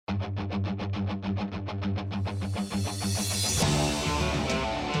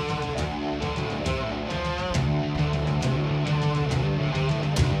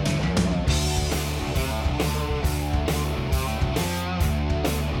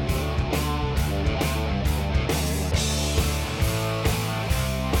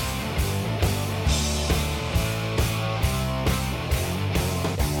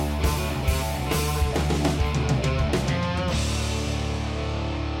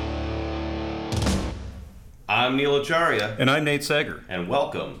I'm Neil Acharya. And I'm Nate Sager. And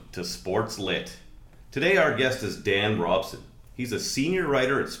welcome to Sports Lit. Today our guest is Dan Robson. He's a senior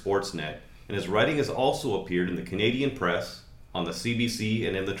writer at Sportsnet, and his writing has also appeared in the Canadian Press, on the CBC,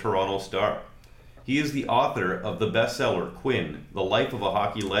 and in the Toronto Star. He is the author of the bestseller Quinn, The Life of a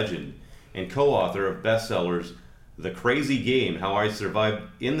Hockey Legend, and co-author of bestsellers The Crazy Game, How I Survived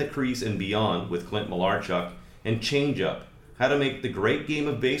in the Crease and Beyond with Clint Malarchuk, and Change Up, How to Make the Great Game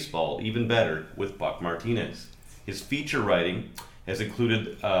of Baseball Even Better with Buck Martinez. His feature writing has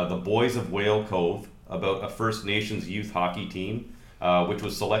included The Boys of Whale Cove, about a First Nations youth hockey team, which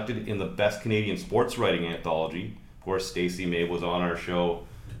was selected in the Best Canadian Sports Writing Anthology. Of course, Stacey May was on our show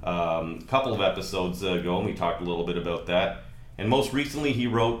a couple of episodes ago, and we talked a little bit about that. And most recently, he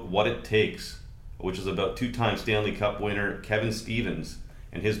wrote What It Takes, which is about two-time Stanley Cup winner Kevin Stevens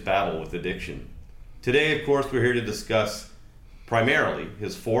and his battle with addiction. Today, of course, we're here to discuss primarily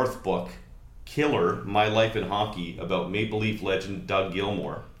his fourth book, Killer, My Life in Hockey, about Maple Leaf legend Doug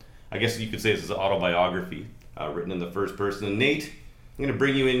Gilmour. I guess you could say this is an autobiography written in the first person. And Nate, I'm going to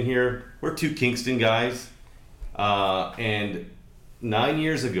bring you in here. We're two Kingston guys. And 9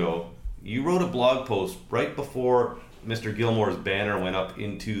 years ago, you wrote a blog post right before Mr. Gilmour's banner went up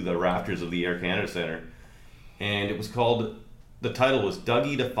into the rafters of the Air Canada Centre. And it was called, the title was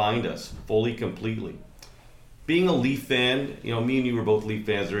Dougie Defined Us, Fully Completely. Being a Leaf fan, me and you were both Leaf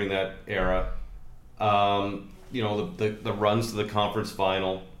fans during that era. The runs to the conference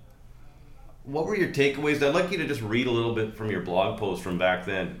final. What were your takeaways? I'd like you to just read a little bit from your blog post from back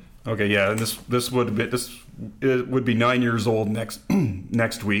then. Okay, yeah, and this would be 9 years old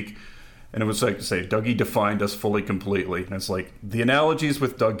next week, and it was like to say Dougie defined us fully completely. And it's like the analogies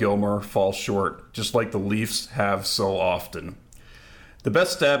with Doug Gilmour fall short, just like the Leafs have so often. The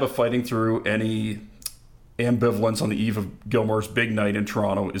best stab of fighting through any ambivalence on the eve of Gilmour's big night in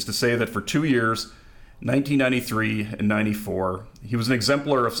Toronto is to say that for 2 years, 1993 and 94, he was an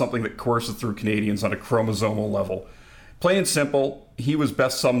exemplar of something that courses through Canadians on a chromosomal level. Plain and simple, he was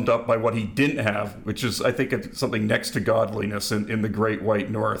best summed up by what he didn't have, which is, I think, something next to godliness in the Great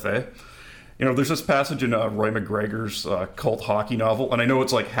White North, eh? There's this passage in Roy McGregor's cult hockey novel, and I know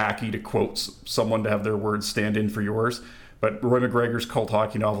it's like hacky to quote someone to have their words stand in for yours, but Roy McGregor's cult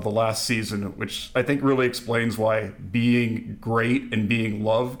hockey novel, The Last Season, which I think really explains why being great and being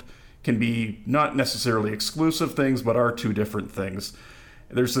loved can be not necessarily exclusive things, but are two different things.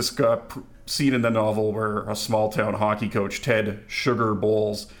 There's this scene in the novel where a small-town hockey coach, Ted Sugar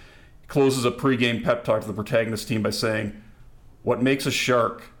Bowles, closes a pregame pep talk to the protagonist team by saying, "What makes a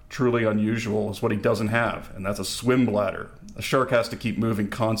shark truly unusual is what he doesn't have, and that's a swim bladder. A shark has to keep moving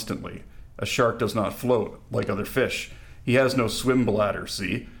constantly. A shark does not float like other fish. He has no swim bladder,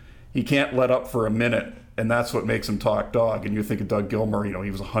 see? He can't let up for a minute, and that's what makes him talk dog." And you think of Doug Gilmour, he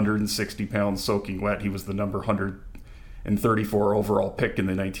was 160 pounds soaking wet. He was the number 134 overall pick in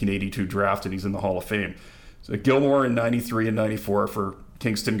the 1982 draft, and he's in the Hall of Fame. So Gilmour in 93 and 94 for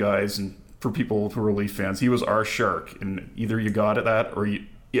Kingston guys and for people who are Leaf fans, he was our shark. And either you got at that or I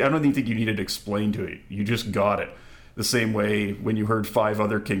don't even think you needed to explain to it. You just got it. The same way when you heard five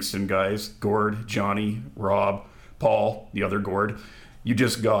other Kingston guys, Gord, Johnny, Rob, Paul, the other Gord, you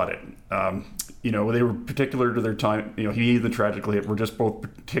just got it. They were particular to their time. He even tragically were just both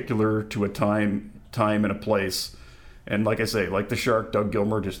particular to a time and a place. And like I say, like the shark, Doug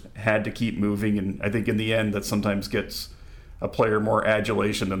Gilmour just had to keep moving. And I think in the end that sometimes gets a player more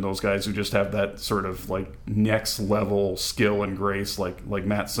adulation than those guys who just have that sort of like next level skill and grace like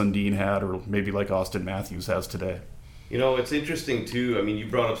Matt Sundin had, or maybe like Austin Matthews has today. It's interesting too. I mean, you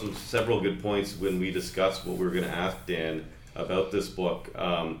brought up several good points when we discussed what we were going to ask Dan about this book.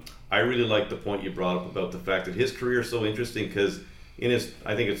 I really like the point you brought up about the fact that his career is so interesting because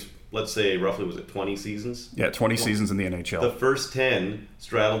I think it's, let's say roughly, was it 20 seasons? Yeah, 20 seasons in the NHL. The first 10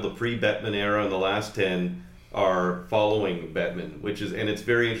 straddle the pre-Bettman era, and the last 10 are following Bettman, and it's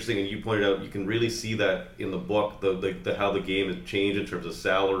very interesting. And you pointed out, you can really see that in the book, the how the game has changed in terms of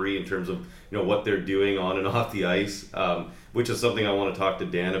salary, in terms of what they're doing on and off the ice, which is something I want to talk to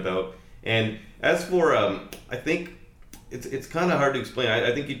Dan about. And as for, I think it's kind of hard to explain.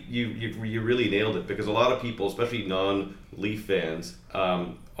 I think you really nailed it, because a lot of people, especially non-Leaf fans,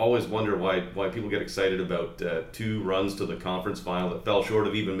 always wonder why people get excited about two runs to the conference final that fell short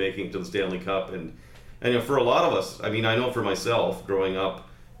of even making it to the Stanley Cup. And for a lot of us, I mean, I know for myself, growing up,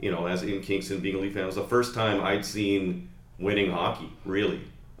 as in Kingston, being a Leaf fan, it was the first time I'd seen winning hockey, really,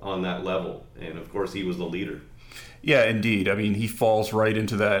 on that level. And of course, he was the leader. Yeah, indeed. I mean, he falls right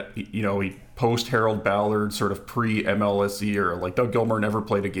into that, he post-Harold Ballard, sort of pre-MLS era. Like, Doug Gilmour never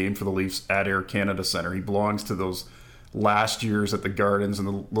played a game for the Leafs at Air Canada Centre. He belongs to those last years at the Gardens and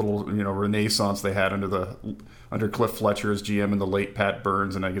the little renaissance they had under Cliff Fletcher as GM and the late Pat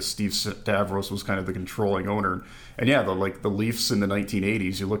Burns, and I guess Steve Stavros was kind of the controlling owner. And yeah, the Leafs in the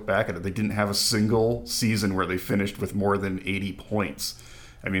 1980s, you look back at it, they didn't have a single season where they finished with more than 80 points.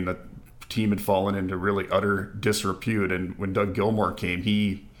 I mean, the team had fallen into really utter disrepute, and when Doug Gilmour came,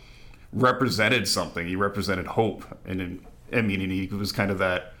 he represented something. He represented hope, and he was kind of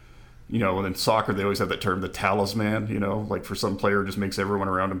that. And in soccer, they always have that term, the talisman, like for some player, just makes everyone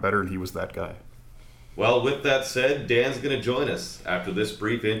around him better, and he was that guy. Well, with that said, Dan's going to join us after this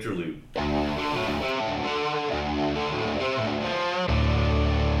brief interlude.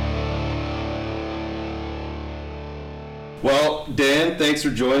 Well, Dan, thanks for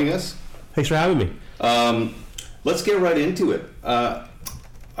joining us. Thanks for having me. Let's get right into it. I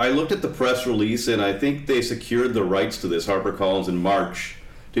looked at the press release, and I think they secured the rights to this, HarperCollins, in March.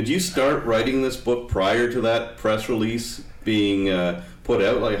 Did you start writing this book prior to that press release being put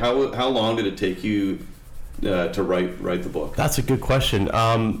out? Like, how long did it take you to write the book? That's a good question.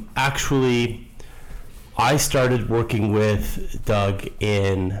 Actually, I started working with Doug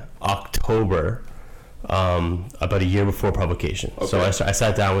in October, about a year before publication. Okay. So I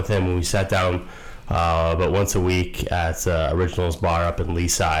sat down with him, and we sat down about once a week at Originals Bar up in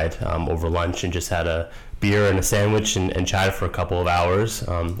Leaside over lunch, and just had a beer and a sandwich and chatted for a couple of hours.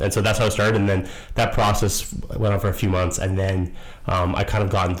 And so that's how it started. And then that process went on for a few months. And then I kind of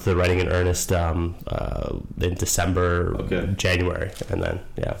got into the writing in earnest in December, January. And then,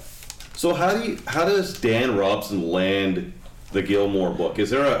 yeah. So how does Dan Robson land the Gilmour book? Is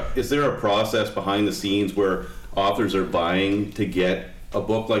there a process behind the scenes where authors are vying to get a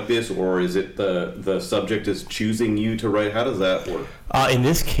book like this, or is it the subject is choosing you to write? How does that work? In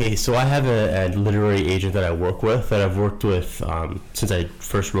this case, so I have a literary agent that I work with, that I've worked with since I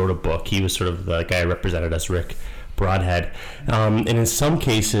first wrote a book. He was sort of the guy I represented as Rick Broadhead. And in some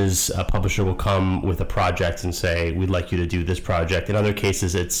cases, a publisher will come with a project and say, we'd like you to do this project. In other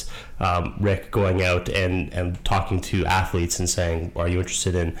cases, it's Rick going out and talking to athletes and saying, are you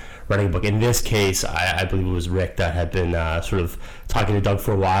interested in writing a book? In this case, I believe it was Rick that had been sort of talking to Doug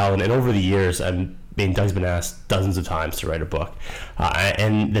for a while. And over the years, Doug's been asked dozens of times to write a book,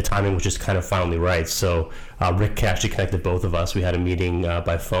 and the timing was just kind of finally right. So Rick actually connected both of us. We had a meeting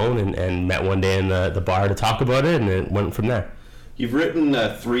by phone and met one day in the bar to talk about it, and it went from there. You've written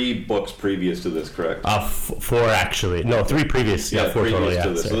 3 books previous to this, correct? 4 actually. No, 3 previous. Yeah, 4 total.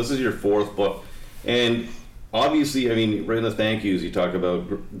 Yeah. So this is your 4th book, and obviously, I mean, right in the thank yous, you talk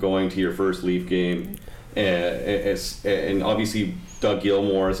about going to your first Leaf game, and obviously Doug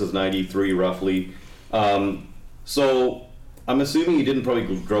Gilmour, this is 93 roughly. So I'm assuming you didn't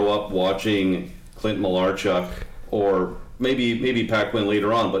probably grow up watching Clint Malarchuk or maybe Pat Quinn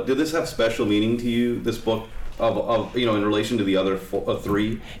later on, but did this have special meaning to you, this book, of in relation to the other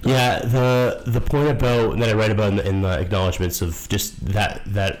 3? Yeah, the point about that I write about in the acknowledgments of just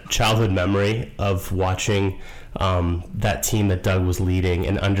that childhood memory of watching that team that Doug was leading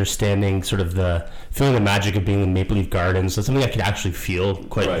and understanding sort of feeling the magic of being in Maple Leaf Gardens. So something I could actually feel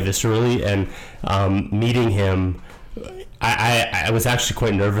quite viscerally, and meeting him. I was actually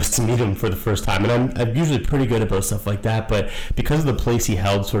quite nervous to meet him for the first time, and I'm usually pretty good about stuff like that, but because of the place he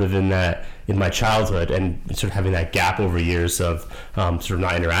held sort of in my childhood, and sort of having that gap over years of sort of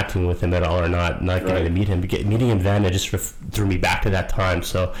not interacting with him at all, or not getting to meet him, meeting him then, it just sort of threw me back to that time.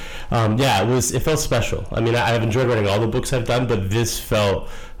 So it felt special. I mean, I've enjoyed writing all the books I've done, but this felt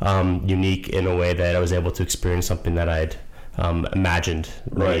unique in a way that I was able to experience something that I'd imagined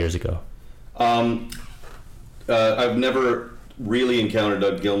many years ago. I've never really encountered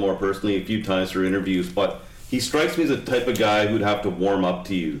Doug Gilmour personally, a few times through interviews, but he strikes me as the type of guy who'd have to warm up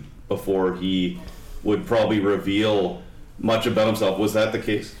to you before he would probably reveal much about himself. Was that the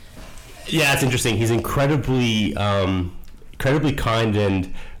case? Yeah, it's interesting. He's incredibly kind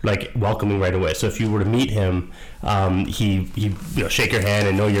and welcoming right away. So if you were to meet him, he shake your hand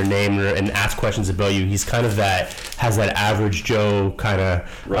and know your name and ask questions about you. He's kind of has that average Joe kind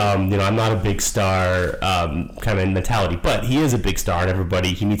of, I'm not a big star kind of mentality, but he is a big star, and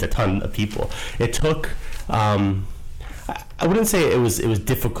he meets a ton of people. It took, I wouldn't say it was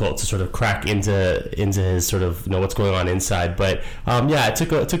difficult to sort of crack into his sort of what's going on inside, but it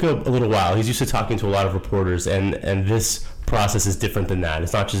took a little while. He's used to talking to a lot of reporters, and this process is different than that.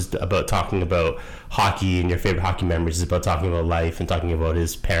 It's not just about talking about hockey and your favorite hockey memories. It's about talking about life and talking about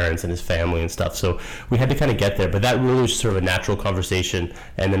his parents and his family and stuff. So we had to kind of get there, but that really was sort of a natural conversation.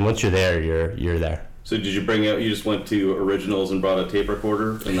 And then once you're there, you're there. So did you you just went to Originals and brought a tape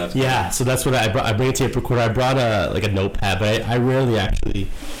recorder? And that's so that's what I brought. I bring a tape recorder. I brought a notepad, but I rarely actually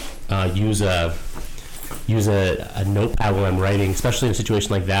use a use a notepad when I'm writing, especially in a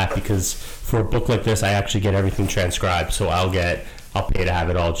situation like that, because for a book like this, I actually get everything transcribed. So I'll pay to have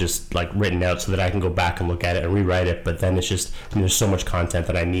it all just like written out so that I can go back and look at it and rewrite it. But then it's just, there's so much content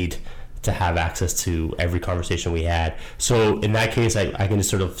that I need to have access to every conversation we had. So in that case, I can just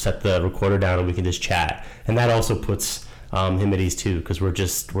sort of set the recorder down and we can just chat. And that also puts him at ease too, because we're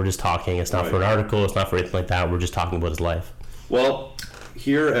just talking. It's not for an article, it's not for anything like that. We're just talking about his life. Well,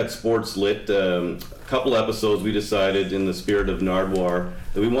 here at Sports Lit, a couple episodes we decided in the spirit of Nardwuar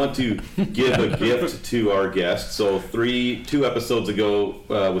that we want to give a gift to our guest. So 2 episodes ago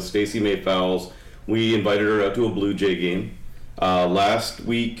with Stacey May Fowles, we invited her out to a Blue Jay game. Last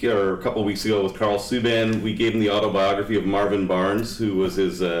week, or a couple weeks ago, with Carl Subban, we gave him the autobiography of Marvin Barnes, who was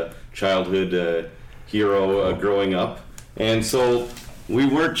his childhood hero growing up. And so we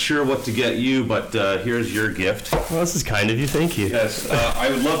weren't sure what to get you, but here's your gift. Well, this is kind of you. Thank you. Yes, I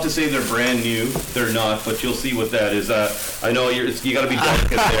would love to say they're brand new. They're not, but you'll see what that is. I know you got to be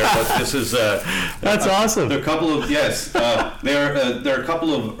delicate there, but this is. That's awesome. There are a couple of there are a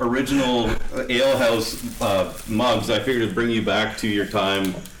couple of original Ale House mugs. I figured to bring you back to your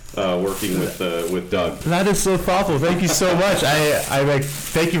time working with Doug. That is so thoughtful. Thank you so much. I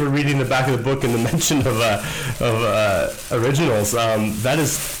thank you for reading the back of the book and the mention of originals. That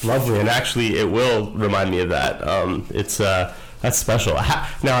is lovely, and actually, it will remind me of that. That's special.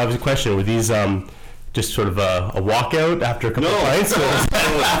 Now, I have a question. Were these just sort of a walkout after a couple of nights?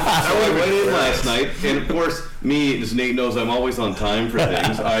 I went right in last night, and of course, me, as Nate knows, I'm always on time for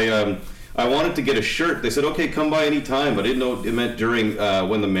things. I wanted to get a shirt. They said, okay, come by any time. But I didn't know it meant during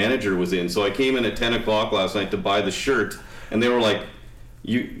when the manager was in. So I came in at 10 o'clock last night to buy the shirt, and they were like,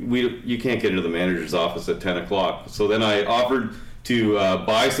 you can't get into the manager's office at 10 o'clock. So then I offered to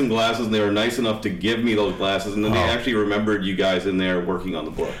buy some glasses, and they were nice enough to give me those glasses, and then they actually remembered you guys in there working on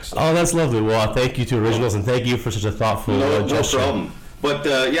the books. Oh, that's lovely. Well, thank you to Originals, and thank you for such a thoughtful gesture. No problem. But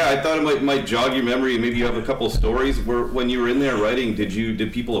I thought it might jog your memory, and maybe you have a couple of stories. When you were in there writing,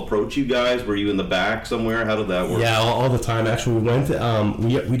 did people approach you guys? Were you in the back somewhere? How did that work? Yeah, all the time. Actually, we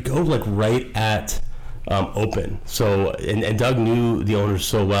went. We'd go like right at open. So and Doug knew the owners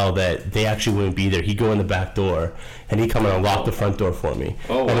so well that they actually wouldn't be there. He'd go in the back door, and he'd come and unlock the front door for me.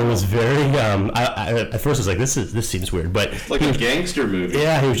 Oh, wow. And it was very. I at first I was like, this seems weird, but it's like a gangster movie.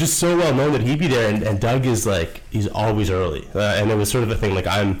 Yeah, he was just so well known that he'd be there, and Doug is like, he's always early, and it was sort of a thing like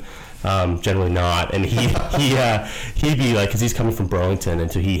I'm. Generally not, and he'd be like, because he's coming from Burlington,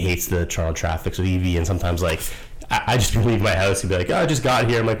 and so he hates the Toronto traffic, so he'd be, and sometimes like I just leave my house, he'd be like, oh, I just got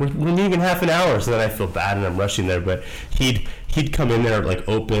here, I'm like, we're meeting in half an hour, so then I feel bad and I'm rushing there, but he'd come in there, like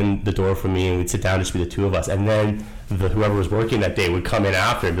open the door for me, and we'd sit down, just be the two of us, and then whoever was working that day would come in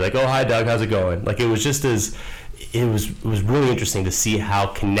after and be like, oh, hi Doug, how's it going? Like, it was just it was really interesting to see how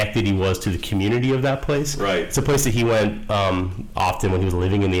connected he was to the community of that place. Right. It's a place that he went often when he was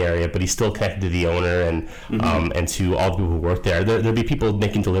living in the area, but he's still connected to the owner and and to all the people who work there. There'd be people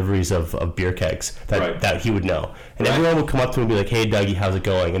making deliveries of beer kegs that he would know. And everyone would come up to him and be like, hey, Dougie, how's it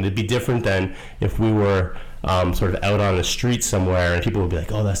going? And it'd be different than if we were sort of out on the street somewhere and people would be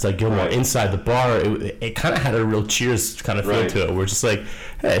like, oh, that's Doug Gilmour. Right. Inside the bar, it kind of had a real Cheers kind of feel to it. We're just like,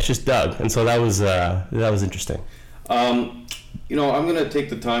 hey, it's just Doug. And so that was interesting. I'm going to take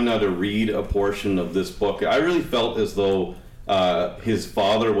the time now to read a portion of this book. I really felt as though his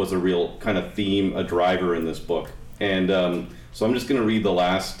father was a real kind of theme, a driver in this book. And so I'm just going to read the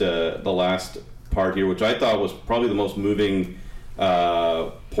last part here, which I thought was probably the most moving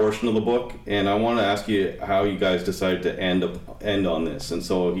portion of the book. And I want to ask you how you guys decided to end on this. And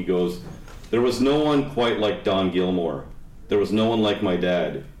so he goes, there was no one quite like Don Gilmour. There was no one like my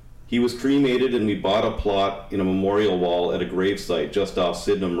dad. He was cremated, and we bought a plot in a memorial wall at a gravesite just off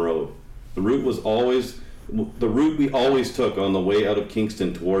Sydenham Road. The route we always took on the way out of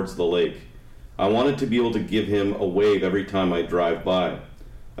Kingston towards the lake. I wanted to be able to give him a wave every time I drive by.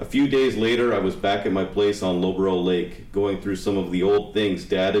 A few days later, I was back at my place on Lowborough Lake, going through some of the old things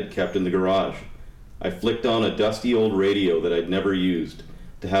Dad had kept in the garage. I flicked on a dusty old radio that I'd never used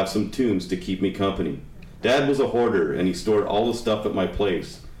to have some tunes to keep me company. Dad was a hoarder, and he stored all the stuff at my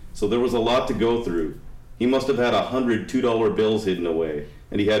place. So there was a lot to go through. He must have had 100 $2 bills hidden away,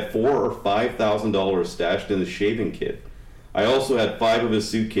 and he had $4,000 or $5,000 stashed in his shaving kit. I also had 5 of his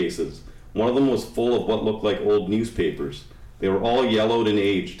suitcases. One of them was full of what looked like old newspapers. They were all yellowed and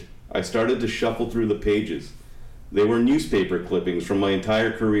aged. I started to shuffle through the pages. They were newspaper clippings from my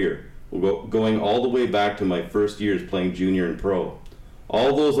entire career, going all the way back to my first years playing junior and pro.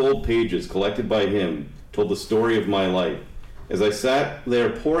 All those old pages collected by him told the story of my life. As I sat there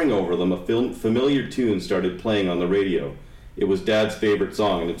poring over them, a familiar tune started playing on the radio. It was Dad's favorite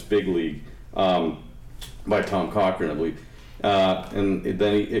song, and it's Big League. by Tom Cochrane, I believe. And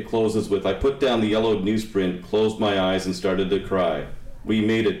then it closes with, I put down the yellowed newsprint, closed my eyes, and started to cry. We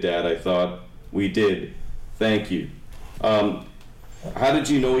made it, Dad, I thought. We did. Thank you. How did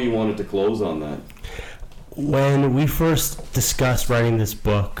you know you wanted to close on that? When we first discussed writing this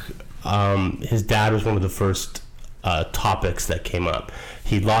book, his dad was one of the first topics that came up.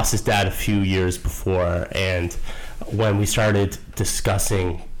 He'd lost his dad a few years before, and when we started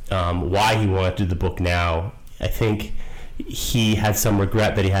discussing why he wanted to do the book now, I think he had some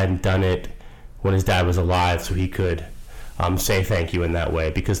regret that he hadn't done it when his dad was alive, so he could say thank you in that way,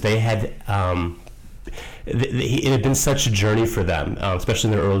 because they had it had been such a journey for them,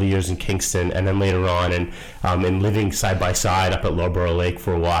 especially in their early years in Kingston, and then later on, and living side by side up at Loughborough Lake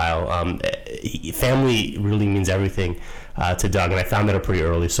for a while. Family really means everything to Doug, and I found that out pretty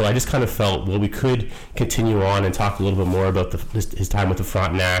early. So I just kind of felt, well, we could continue on and talk a little bit more about his time with the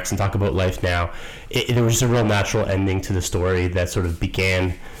Frontenacs and talk about life now. There was just a real natural ending to the story that sort of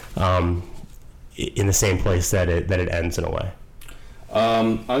began in the same place that it ends in a way.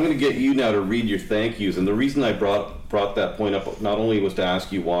 I'm going to get you now to read your thank yous, and the reason I brought that point up not only was to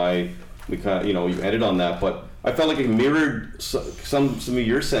ask you why we kind of, you ended on that, but I felt like it mirrored some of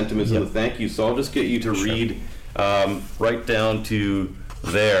your sentiments in the thank you. So I'll just get you to read right down to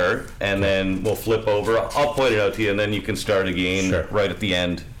there, and then we'll flip over. I'll point it out to you, and then you can start again right at the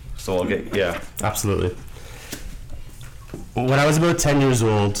end. So I'll get absolutely. When I was about 10 years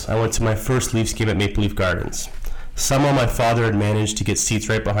old, I went to my first Leafs game at Maple Leaf Gardens. Somehow my father had managed to get seats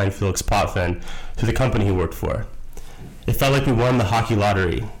right behind Felix Potvin through the company he worked for. It felt like we won the hockey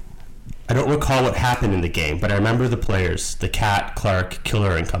lottery. I don't recall what happened in the game, but I remember the players, the Cat, Clark,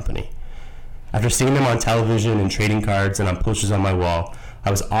 Killer, and company. After seeing them on television and trading cards and on posters on my wall, I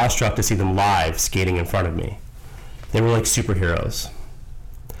was awestruck to see them live skating in front of me. They were like superheroes.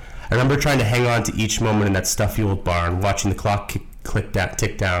 I remember trying to hang on to each moment in that stuffy old barn, watching the clock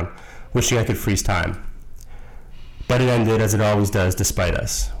tick down, wishing I could freeze time. But it ended as it always does, despite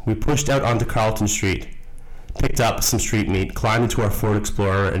us. We pushed out onto Carlton Street, picked up some street meat, climbed into our Ford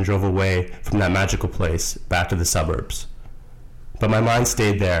Explorer, and drove away from that magical place back to the suburbs. But my mind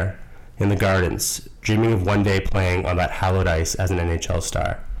stayed there, in the gardens, dreaming of one day playing on that hallowed ice as an NHL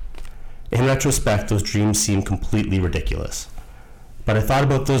star. In retrospect, those dreams seem completely ridiculous. But I thought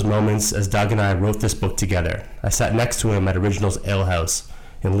about those moments as Doug and I wrote this book together. I sat next to him at Originals Ale House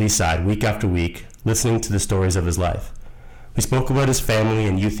in Leaside week after week, listening to the stories of his life. We spoke about his family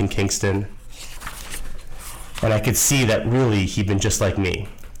and youth in Kingston, and I could see that really he'd been just like me,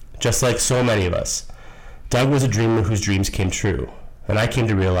 just like so many of us. Doug was a dreamer whose dreams came true, and I came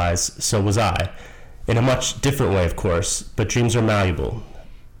to realize so was I, in a much different way, of course, but dreams are malleable.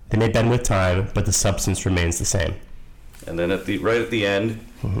 They may bend with time, but the substance remains the same. And then right at the end.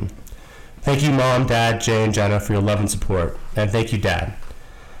 Mm-hmm. Thank you, Mom, Dad, Jay, and Jenna, for your love and support, and thank you, Dad.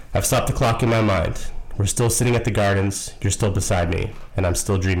 I've stopped the clock in my mind. We're still sitting at the gardens. You're still beside me, and I'm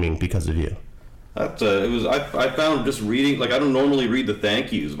still dreaming because of you. I found just reading, like I don't normally read the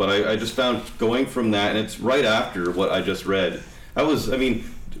thank yous, but I just found going from that, and it's right after what I just read.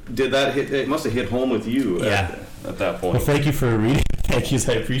 Did that hit? It must have hit home with you at that point. Well, thank you for reading thank yous.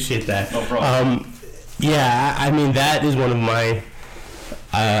 I appreciate that. No problem. That is one of my.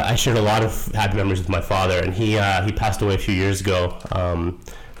 I shared a lot of happy memories with my father, and he passed away a few years ago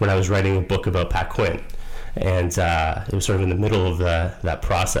when I was writing a book about Pat Quinn, and it was sort of in the middle of that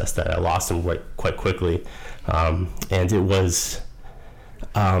process that I lost him quite quickly, and it was,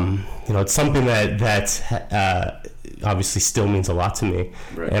 it's something that obviously still means a lot to me,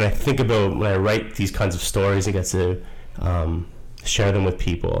 right. And I think about when I write these kinds of stories and get to share them with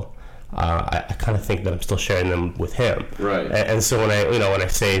people. I kind of think that I'm still sharing them with him, right? And so when I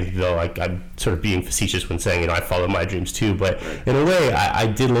say though, like I'm sort of being facetious when saying I follow my dreams too, but right. In a way I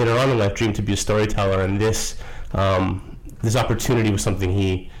did later on in life dream to be a storyteller, and this opportunity was something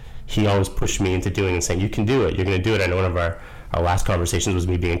he always pushed me into doing and saying you can do it, you're going to do it. I know one of our last conversations was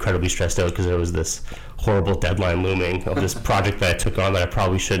me being incredibly stressed out because there was this horrible deadline looming of this project that I took on that I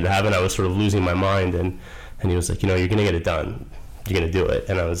probably shouldn't have, and I was sort of losing my mind, and he was like, you're going to get it done, you're going to do it,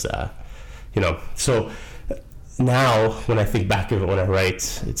 and I was. So now when I think back of it when I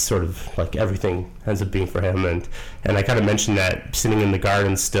write, it's sort of like everything ends up being for him, and I kind of mentioned that sitting in the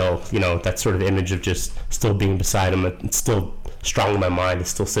garden still, that sort of image of just still being beside him, it's still strong in my mind, it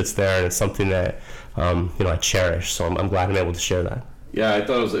still sits there, and it's something that I cherish, so I'm glad I'm able to share that. Yeah, I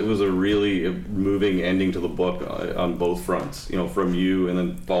thought it was a really moving ending to the book on both fronts. From you and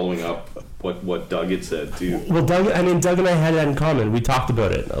then following up what Doug had said too. Well, Doug and I had that in common. We talked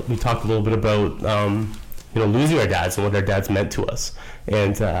about it. We talked a little bit about losing our dads and what our dads meant to us.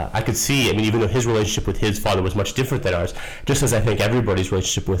 And I could see, even though his relationship with his father was much different than ours, just as I think everybody's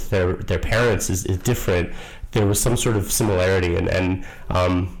relationship with their parents is different, there was some sort of similarity, and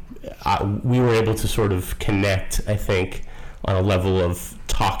we were able to sort of connect, I think, on a level of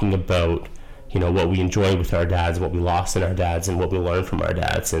talking about what we enjoyed with our dads, what we lost in our dads, and what we learned from our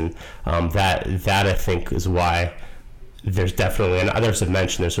dads. And that I think is why there's definitely, and others have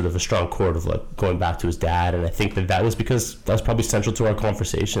mentioned, there's sort of a strong chord of like going back to his dad. And I think that was because that was probably central to our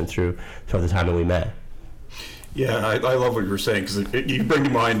conversation throughout the time that we met. Yeah, I love what you were saying, because you bring to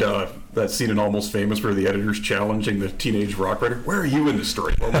mind that scene in Almost Famous where the editor's challenging the teenage rock writer. Where are you in the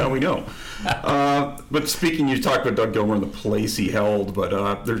story? Well, now we know. But speaking, you talked about Doug Gilmour and the place he held,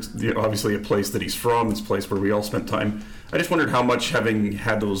 but there's obviously a place that he's from. It's a place where we all spent time. I just wondered how much, having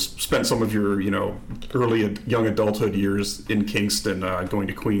spent some of your early young adulthood years in Kingston, going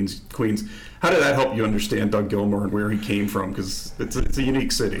to Queens, how did that help you understand Doug Gilmour and where he came from? Because it's a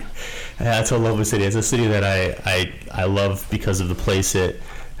unique city. Yeah, it's a lovely city. It's a city that I love because of the place it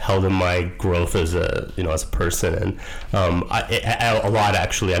held in my growth as a person, and a lot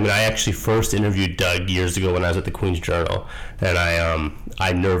actually. I actually first interviewed Doug years ago when I was at the Queen's Journal, and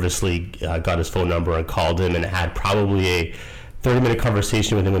I nervously got his phone number and called him, and had probably a 30-minute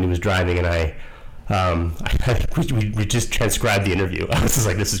conversation with him when he was driving, and I think we just transcribed the interview. I was just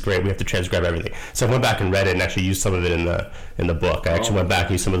like, this is great, we have to transcribe everything. So I went back and read it and actually used some of it in the book. I actually went back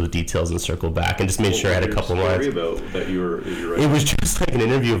and used some of the details and circled back and just made sure I had a couple lines. About that you were writing? It was just like an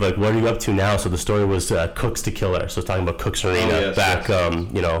interview of like, what are you up to now? So the story was Cooks to Killer. So it's talking about Cooks Arena back.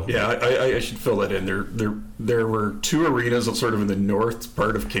 Yeah, I should fill that in. There were two arenas sort of in the north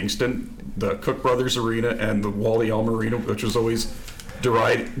part of Kingston, the Cook Brothers Arena and the Wally Elm Arena, which was always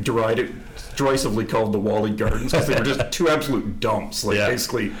derisively called the Wally Gardens, because they were just two absolute dumps,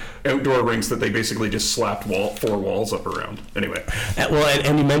 basically outdoor rinks that they basically just slapped four walls up around. Anyway,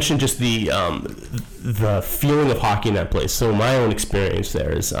 and you mentioned just the feeling of hockey in that place. So my own experience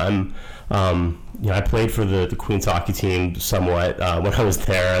there is I played for the Queens hockey team somewhat when I was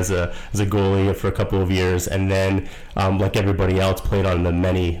there as a goalie for a couple of years, and then like everybody else, played on the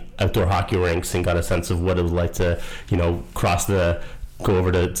many outdoor hockey rinks and got a sense of what it was like to go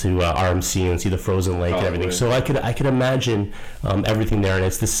over to RMC and see the frozen lake and everything. So I could imagine everything there, and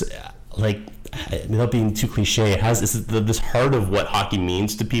it's this without being too cliche, it has this heart of what hockey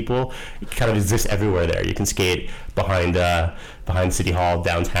means to people. It kind of exists everywhere there. You can skate behind City Hall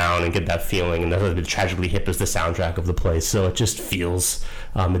downtown and get that feeling, and the Tragically Hip is the soundtrack of the place. So it just feels,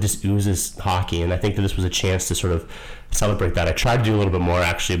 it just oozes hockey, and I think that this was a chance to sort of celebrate that. I tried to do a little bit more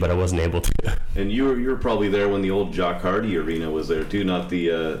actually, but I wasn't able to. And you were probably there when the old Jock Hardy Arena was there too, not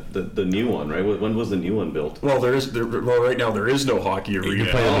the new one, right? When was the new one built? Well, right now there is no hockey arena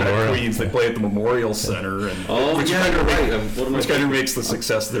at Queens. They play at the Memorial Center, and which kind of makes the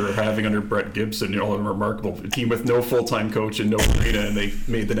success they were having under Brett Gibson, a remarkable team with no full-time coach and no arena, and they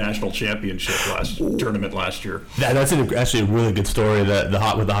made the national championship tournament last year. That's actually a really good story that the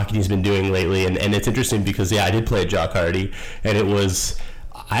hockey team's been doing lately, and it's interesting because I did play at Jock Hardy, and it was,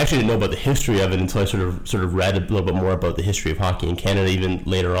 I actually didn't know about the history of it until I sort of read a little bit more about the history of hockey in Canada. Even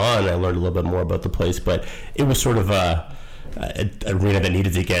later on, I learned a little bit more about the place, but it was sort of an arena that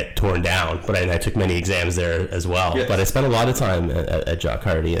needed to get torn down. But I took many exams there as well. Yes. But I spent a lot of time at Jock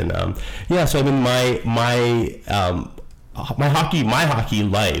Hardy, and so my hockey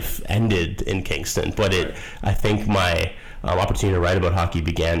life ended in Kingston, but I think my opportunity to write about hockey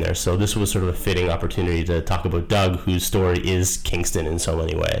began there. So this was sort of a fitting opportunity to talk about Doug, whose story is Kingston in so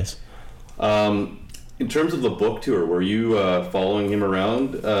many ways. In terms of the book tour, were you following him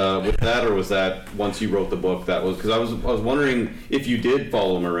around with that, or was that once you wrote the book? That was because I was wondering if you did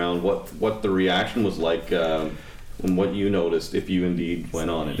follow him around, what the reaction was like, and what you noticed if you indeed went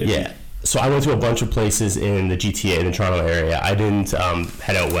on it. Yeah. So I went to a bunch of places in the GTA, in the Toronto area. I didn't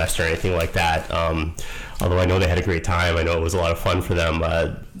head out west or anything like that. Although I know they had a great time. I know it was a lot of fun for them.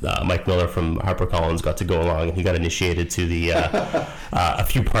 Mike Miller from HarperCollins got to go along, and he got initiated to the a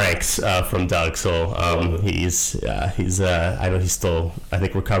few pranks from Doug. So he's I know he's still, I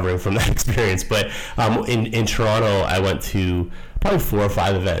think, recovering from that experience. But in Toronto, I went to probably 4 or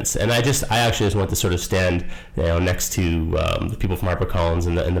 5 events, and I actually just went to sort of stand next to the people from HarperCollins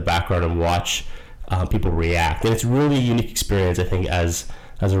in the background and watch people react. And it's really a unique experience, I think, as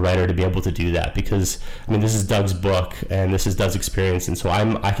a writer, to be able to do that, because this is Doug's book and this is Doug's experience, and so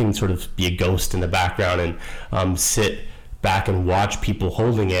I can sort of be a ghost in the background and sit back and watch people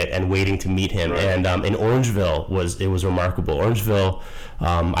holding it and waiting to meet him. Right. And in Orangeville it was remarkable. Orangeville,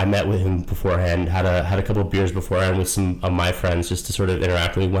 I met with him beforehand, had a couple of beers beforehand with some of my friends just to sort of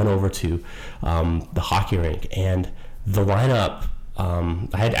interact. We went over to the hockey rink, and the lineup.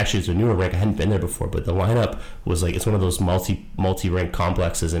 It's a newer rink. I hadn't been there before, but the lineup was like, it's one of those multi rink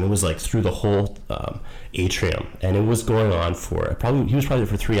complexes, and it was like through the whole atrium, and it was going on for he was probably there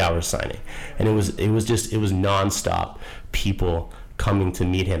for 3 hours signing, and it was nonstop people coming to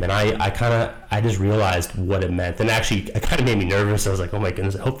meet him. And I just realized what it meant, and actually it kind of made me nervous. I was like, oh my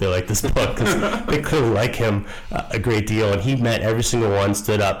goodness, I hope they like this book, because they clearly like him a great deal. And he met every single one,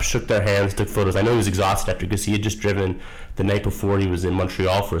 stood up, shook their hands, took photos. I know he was exhausted after, because he had just driven the night before. He was in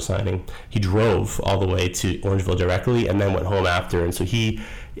Montreal for a signing. He drove all the way to Orangeville directly and then went home after. And so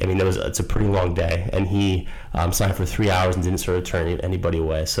it's a pretty long day, and he signed for 3 hours and didn't sort of turn anybody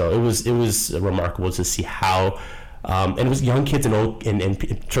away. So it was remarkable to see how. And it was young kids and old and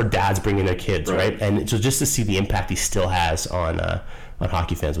sort of dads bringing their kids, right? And so just to see the impact he still has on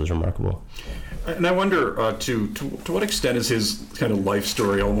hockey fans was remarkable. And I wonder, to what extent is his kind of life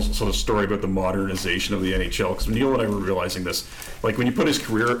story almost sort of story about the modernization of the NHL? Because Neil and I were realizing this, like when you put his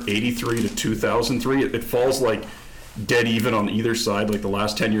career 83 to 2003, it falls like dead even on either side. Like the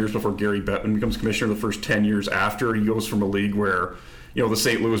last 10 years before Gary Bettman becomes commissioner, the first 10 years after, he goes from a league where, you know, the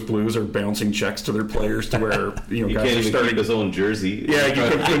St. Louis Blues are bouncing checks to their players to where, you know, he guys can't are even starting keep his own jersey. Yeah,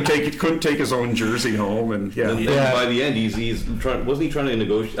 he couldn't take his own jersey home, and And by the end, he's trying. Wasn't he trying to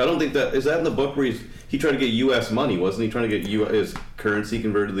negotiate? I don't think is that in the book where he tried to get U.S. money, wasn't he? Trying to get his currency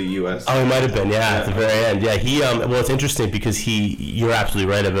converted to the U.S. Oh, he might have been, at the very end. Yeah, he. Well, it's interesting because you're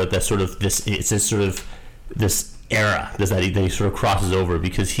absolutely right about that sort of this. It's this sort of this era that he sort of crosses over,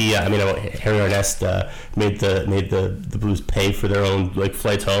 because he. Harry Arnest made the Blues pay for their own like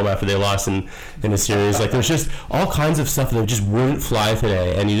flights home after they lost in a series. Like there's just all kinds of stuff that just wouldn't fly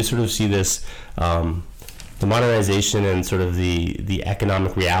today, and you just sort of see this. The modernization and sort of the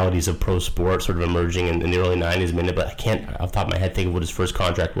economic realities of pro sport sort of emerging in the early 90s. But I can't off the top of my head think of what his first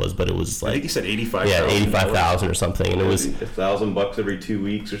contract was, but it was like, I think he said 85,000. Yeah, 85,000 or something, and it was $1,000 every 2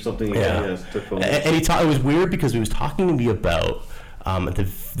 weeks or something. Yeah, and it was weird because he was talking to me about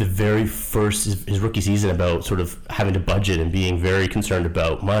the very first his rookie season about sort of having to budget and being very concerned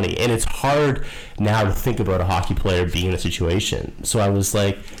about money. And it's hard now to think about a hockey player being in a situation. So I was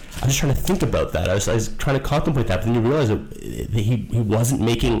just trying to think about that. I was trying to contemplate that, but then you realize that he wasn't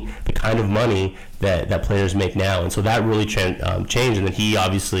making the kind of money that players make now, and so that really changed. And then he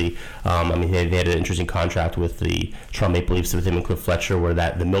obviously, they had an interesting contract with the Toronto Maple Leafs with him and Cliff Fletcher, where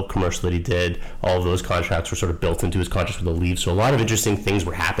the milk commercial that he did, all of those contracts were sort of built into his contracts with the Leafs. So a lot of interesting things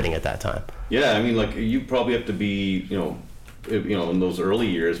were happening at that time. Yeah, you probably have to be, in those early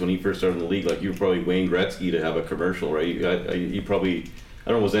years when he first started in the league, you were probably Wayne Gretzky to have a commercial, right? You probably. I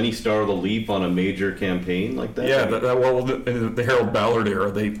don't know, was any Star of the Leaf on a major campaign like that? Yeah, in the Harold Ballard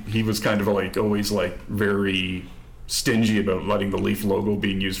era, he was kind of always very stingy about letting the Leaf logo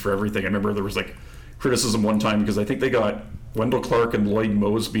being used for everything. I remember there was criticism one time because I think they got Wendell Clark and Lloyd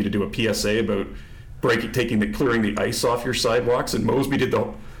Moseby to do a PSA about clearing the ice off your sidewalks, and Moseby did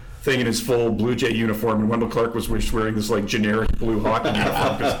the thing in his full Blue Jay uniform, and Wendell Clark was wearing this generic blue hockey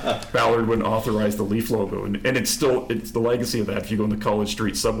uniform because Ballard wouldn't authorize the Leaf logo, and it's the legacy of that. If you go in the College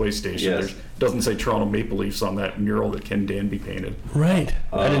Street subway station, yes. There doesn't say Toronto Maple Leafs on that mural that Ken Danby painted. Right.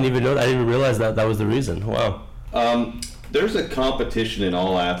 I didn't even know. I didn't even realize that was the reason. Wow. There's a competition in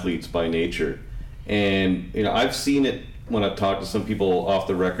all athletes by nature, and I've seen it when I've talked to some people off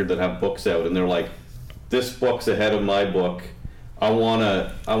the record that have books out, and they're like, "This book's ahead of my book. I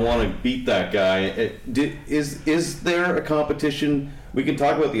wanna beat that guy." Is there a competition? We can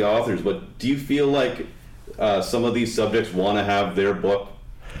talk about the authors, but do you feel like some of these subjects want to have their book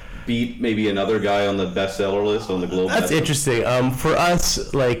beat maybe another guy on the bestseller list on the Globe? That's interesting. For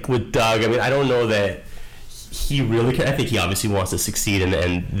us, with Doug, I don't know that he really can. I think he obviously wants to succeed,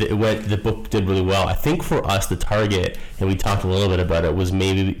 and the book did really well. I think for us, the target, and we talked a little bit about it, was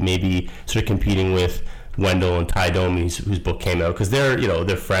maybe sort of competing with Wendell and Ty Domi, whose book came out, because they're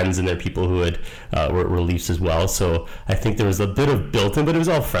friends and they're people who were Leafs as well. So I think there was a bit of built-in, but it was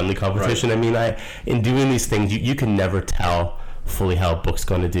all friendly competition. Right. In doing these things, you can never tell fully how a book's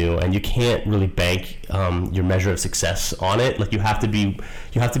going to do, and you can't really bank your measure of success on it. You have to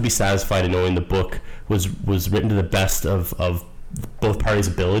be satisfied in knowing the book was written to the best of both parties'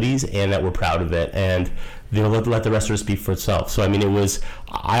 abilities, and that we're proud of it, and let the rest of it speak for itself. So I want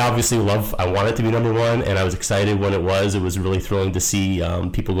it to be number one, and I was excited when it was. It was really thrilling to see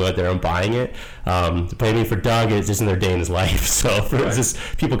people go out there and buying it. But for Doug, it's just another day in his life. So for just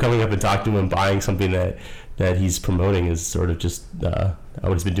people coming up and talking to him and buying something that that he's promoting is sort of just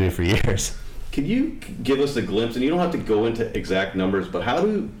what he's been doing for years. Can you give us a glimpse, and you don't have to go into exact numbers, but how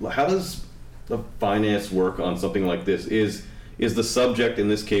does the finance work on something like this? Is the subject, in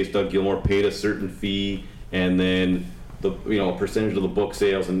this case Doug Gilmour, paid a certain fee, and then the percentage of the book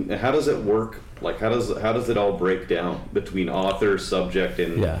sales, and how does it work? Like how does it all break down between author, subject,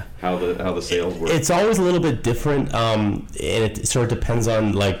 and how the sales work? It's always a little bit different, and it sort of depends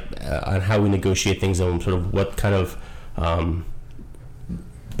on on how we negotiate things and sort of what kind of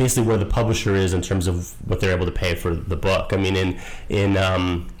basically where the publisher is in terms of what they're able to pay for the book. I mean,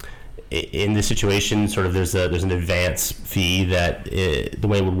 in this situation, sort of there's an advance fee that the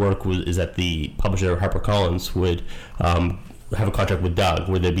way it would work is that the publisher, HarperCollins, would have a contract with Doug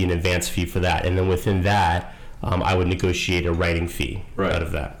where there'd be an advance fee for that, and then within that I would negotiate a writing fee out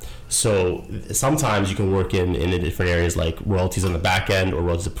of that. So sometimes you can work in the different areas like royalties on the back end or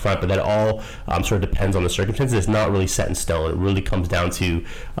royalties up front, but that all sort of depends on the circumstances. It's not really set in stone. It really comes down to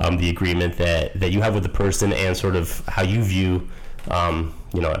the agreement that you have with the person and sort of how you view.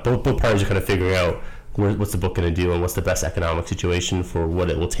 Both parties are kind of figuring out what's the book going to do and what's the best economic situation for what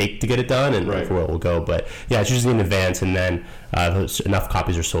it will take to get it done and for where it will go. But yeah, it's usually in advance, and then enough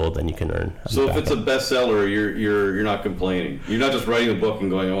copies are sold, then you can earn. So if it's a bestseller, you're not complaining. You're not just writing a book and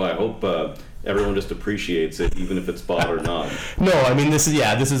going, I hope everyone just appreciates it, even if it's bought or not. No, I mean this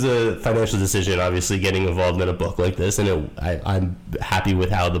is a financial decision. Obviously, getting involved in a book like this, and I'm happy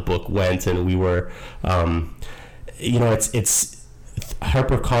with how the book went, and we were, it's.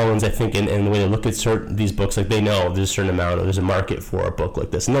 HarperCollins, I think, and the way they look at these books, like they know there's a market for a book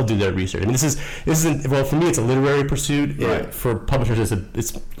like this, and they'll do their research. I mean, this isn't well, for me, it's a literary pursuit. Right. For publishers,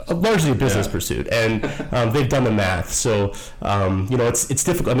 it's largely a business pursuit, and they've done the math. So it's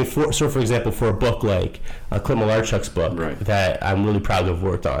difficult. I mean, for example, for a book like Clint Malarchuk's book that I'm really proud to have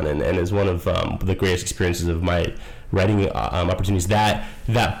worked on, and is one of the greatest experiences of my writing opportunities.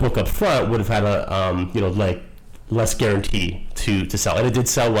 That book up front would have had a less guarantee to sell, and it did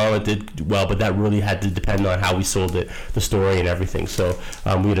sell well. It did well, but that really had to depend on how we sold it, the story, and everything. So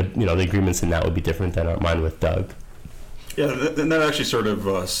we had the agreements in that would be different than mine with Doug. Yeah, and that actually sort of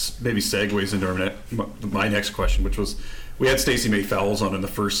maybe segues into my next question, which was we had Stacey May Fowles on in the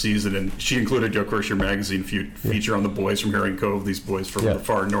first season, and she included, of course, your magazine feature on the boys from Herring Cove, these boys from the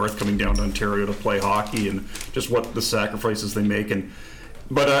far north coming down to Ontario to play hockey, and just what the sacrifices they make.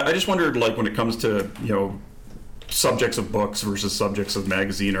 But I just wondered, when it comes to subjects of books versus subjects of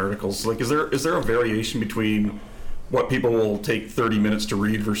magazine articles, is there a variation between what people will take 30 minutes to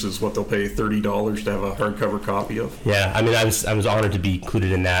read versus what they'll pay $30 to have a hardcover copy of? Yeah, I mean, I was honored to be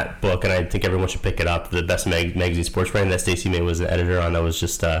included in that book, and I think everyone should pick it up. The best magazine sports writing that Stacey May was an editor on. That was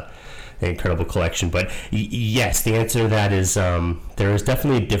just an incredible collection. But yes, the answer to that is there is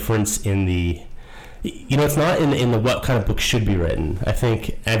definitely a difference in the. It's not in the what kind of book should be written. I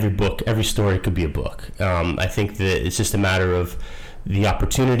think every story could be a book. I think that it's just a matter of the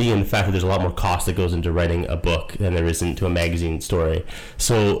opportunity and the fact that there's a lot more cost that goes into writing a book than there is into a magazine story.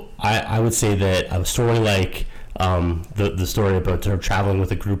 So I would say that a story like the story about traveling with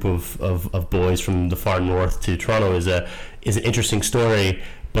a group of boys from the far north to Toronto is an interesting story.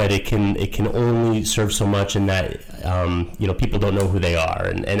 But it can only serve so much in that people don't know who they are,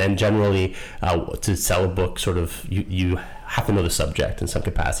 and generally to sell a book, sort of you have to know the subject in some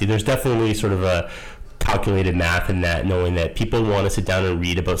capacity. There's definitely sort of a calculated math in that, knowing that people want to sit down and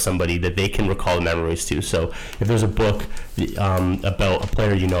read about somebody that they can recall the memories to. So if there's a book about a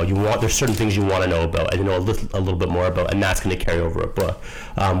player, there's certain things you want to know about and know a little bit more about, and that's going to carry over a book.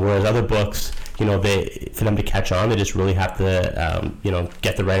 Whereas other books, for them to catch on, they just really have to,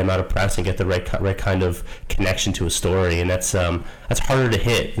 get the right amount of press and get the right kind of connection to a story, and that's harder to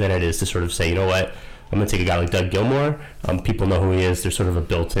hit than it is to sort of say, you know what, I'm going to take a guy like Doug Gilmour. People know who he is. There's sort of a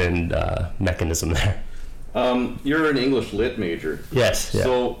built-in mechanism there. You're an English lit major. Yes. Yeah.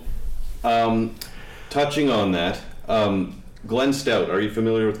 So, touching on that, Glenn Stout. Are you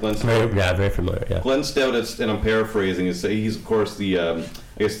familiar with Glenn Stout? Very familiar. Yeah. Glenn Stout, and I'm paraphrasing, he's of course the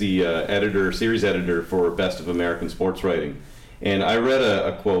series editor for Best of American Sports Writing. And I read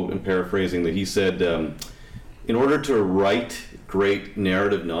a quote, and paraphrasing, that he said, in order to write great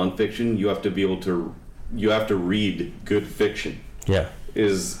narrative nonfiction, you have to read good fiction. Yeah.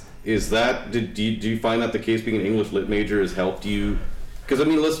 Is that, do you find that the case, being an English lit major, has helped you? Because I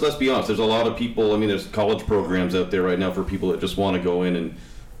mean, let's be honest, there's a lot of people, there's college programs out there right now for people that just want to go in and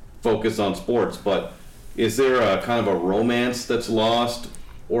focus on sports, but is there a kind of a romance that's lost,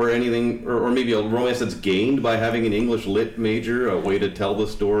 or anything, or maybe a romance that's gained by having an English lit major, a way to tell the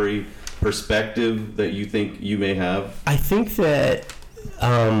story, perspective that you think you may have? I think that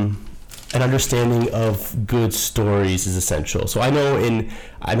an understanding of good stories is essential. So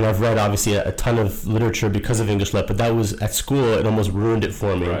I've read obviously a ton of literature because of English Lit, but that was at school, it almost ruined it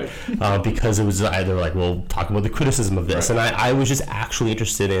for me. Right. Because it was either like, well, talk about the criticism of this. Right. And I was just actually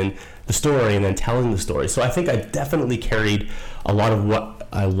interested in the story and then telling the story. So I think I definitely carried a lot of what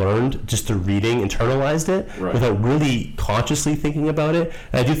I learned just through reading, internalized it without really consciously thinking about it.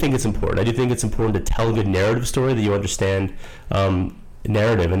 And I do think it's important. I do think it's important to tell a good narrative story, that you understand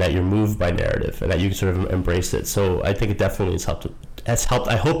narrative and that you're moved by narrative and that you can sort of embrace it. So I think it definitely has helped.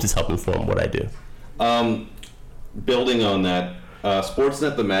 I hope it's helped inform what I do. Building on that,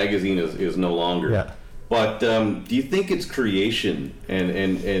 Sportsnet the magazine is no longer. Yeah. But do you think its creation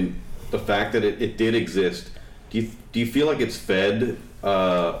and the fact that it did exist, do you feel like it's fed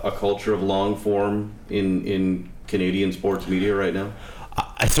a culture of long form in Canadian sports media right now?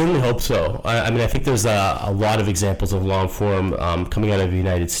 I certainly hope so. I mean, I think there's a lot of examples of long form coming out of the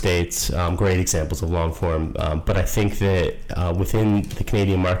United States, great examples of long form. But I think that within the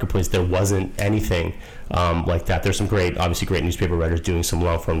Canadian marketplace, there wasn't anything like that. There's some great newspaper writers doing some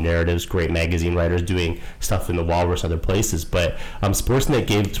long form narratives, great magazine writers doing stuff in the Walrus and other places. But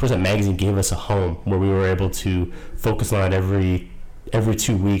Sportsnet magazine gave us a home where we were able to focus on every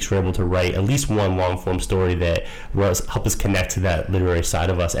 2 weeks. We're able to write at least one long form story that help us connect to that literary side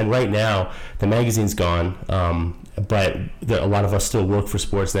of us. And right now, the magazine's gone, but a lot of us still work for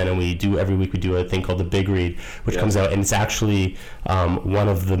Sportsnet, and every week we do a thing called The Big Read, which comes out, and it's actually one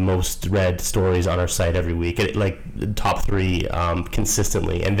of the most read stories on our site every week, top 3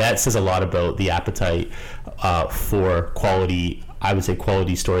 consistently. And that says a lot about the appetite for quality, I would say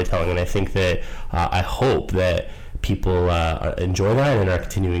quality storytelling. And I think that I hope that people enjoy that and are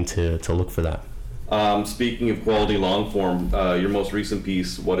continuing to look for that. Speaking of quality long form, your most recent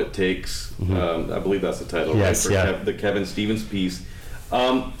piece, What It Takes, I believe that's the title, yes, right? The Kevin Stevens piece.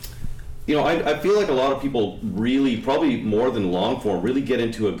 I feel like a lot of people really, probably more than long form, really get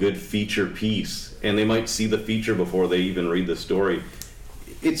into a good feature piece, and they might see the feature before they even read the story.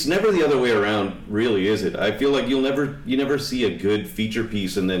 It's never the other way around, really, is it? I feel like you never see a good feature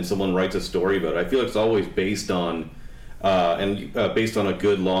piece and then someone writes a story about it. I feel like it's always based on based on a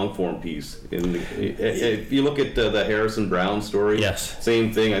good long form piece. If you look at the Harrison Brown story, yes,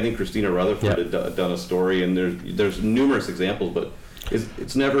 same thing. I think Christina Rutherford had done a story, and there's numerous examples, but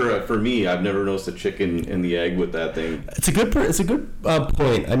it's never for me. I've never noticed the chicken and the egg with that thing. It's a good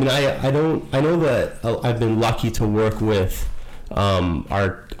point. I mean, I know that I've been lucky to work with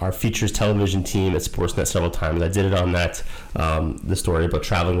our features television team at Sportsnet several times. I did it on that the story about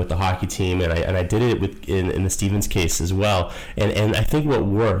traveling with the hockey team, and I did it in the Stevens case as well. And I think what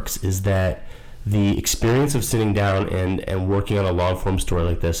works is that the experience of sitting down and working on a long form story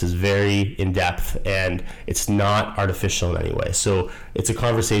like this is very in depth, and it's not artificial in any way. So it's a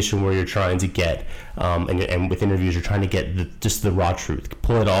conversation where you're trying to get and with interviews you're trying to get just the raw truth,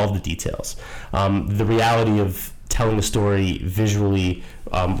 pull out all of the details. The reality of telling a story visually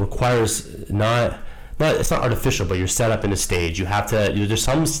requires it's not artificial, but you're set up in a stage. You have to.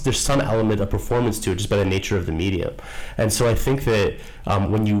 There's some element of performance to it, just by the nature of the medium. And so I think that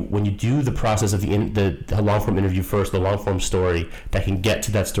when you do the process of the long form interview first, the long form story that can get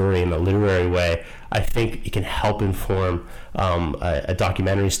to that story in a literary way, I think it can help inform a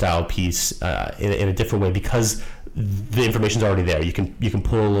documentary style piece in a different way, because the information's already there. You can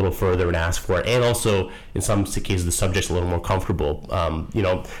pull a little further and ask for it, and also in some cases the subject's a little more comfortable.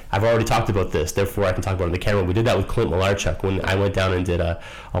 I've already talked about this, therefore I can talk about it on the camera. We did that with Clint Malarchuk when I went down and did a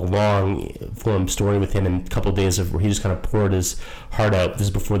long form story with him in a couple of days where he just kind of poured his heart out. This is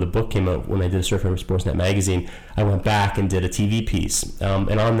before the book came out. When I did a story for Sportsnet magazine, I went back and did a TV piece,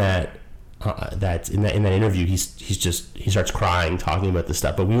 and on that in that interview he starts crying talking about this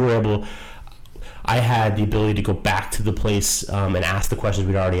stuff. But I had the ability to go back to the place and ask the questions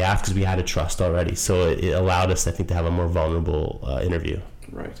we'd already asked because we had a trust already. So it allowed us, I think, to have a more vulnerable interview.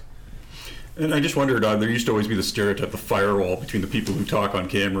 Right. And I just wondered, there used to always be the stereotype, the firewall between the people who talk on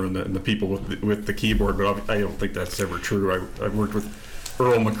camera and the people with the keyboard, but I don't think that's ever true. I worked with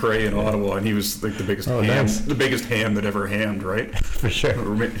Earl McRae in Ottawa, and he was like the biggest ham that ever hammed, right? For sure.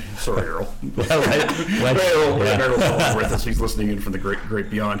 Sorry, Earl. Earl's with us. He's listening in from the great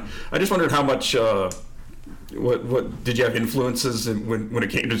beyond. I just wondered how much. What did you have influences when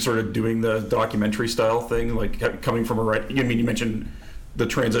it came to sort of doing the documentary style thing, like coming from you mentioned the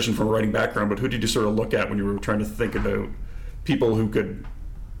transition from a writing background, but who did you sort of look at when you were trying to think about people who could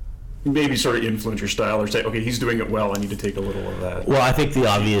maybe sort of influence your style or say, okay, he's doing it well, I need to take a little of that? Well, I think the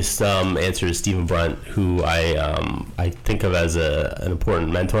obvious answer is Stephen Brunt, who I think of as an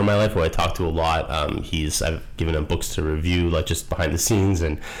important mentor in my life, who I talk to a lot. I've given him books to review, like just behind the scenes,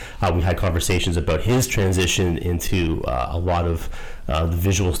 and we had conversations about his transition into a lot of the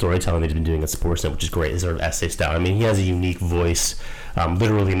visual storytelling that he's been doing at Sportsnet, which is great, his sort of essay style. I mean, he has a unique voice,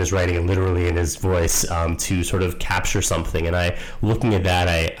 literally in his writing and literally in his voice, to sort of capture something. And looking at that,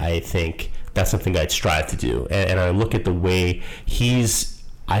 I think that's something I'd strive to do. And I look at the way he's,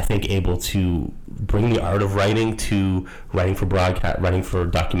 I think, able to bring the art of writing to writing for broadcast, writing for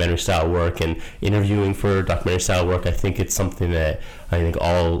documentary style work, and interviewing for documentary style work. I think it's something that I think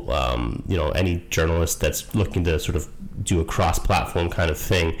all, any journalist that's looking to sort of do a cross-platform kind of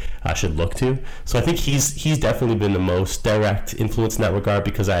thing should look to. So I think he's definitely been the most direct influence in that regard,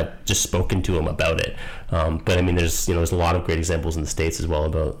 because I've just spoken to him about it. But I mean, there's a lot of great examples in the States as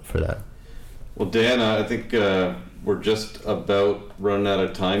well for that. Well, Dan, I think we're just about running out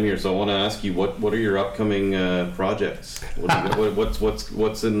of time here, so I want to ask you, what are your upcoming projects?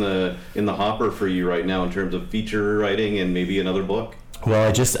 What's in the hopper for you right now in terms of feature writing and maybe another book? Well,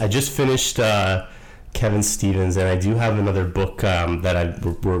 I just finished Kevin Stevens, and I do have another book that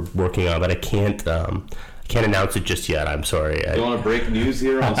we're working on, but I can't announce it just yet. I'm sorry. You want to break news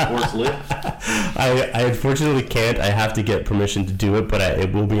here on Sports Lit? I unfortunately can't. I have to get permission to do it, but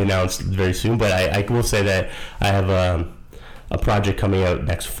it will be announced very soon. But I will say that I have a project coming out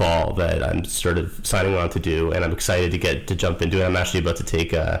next fall that I'm sort of signing on to do, and I'm excited to jump into it. I'm actually about to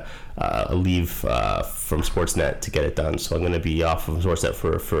take a leave from Sportsnet to get it done, so I'm going to be off from Sportsnet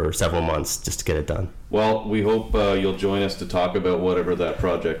for several months just to get it done. Well, we hope you'll join us to talk about whatever that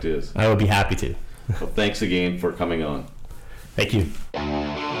project is. I would be happy to. Well, thanks again for coming on. Thank you.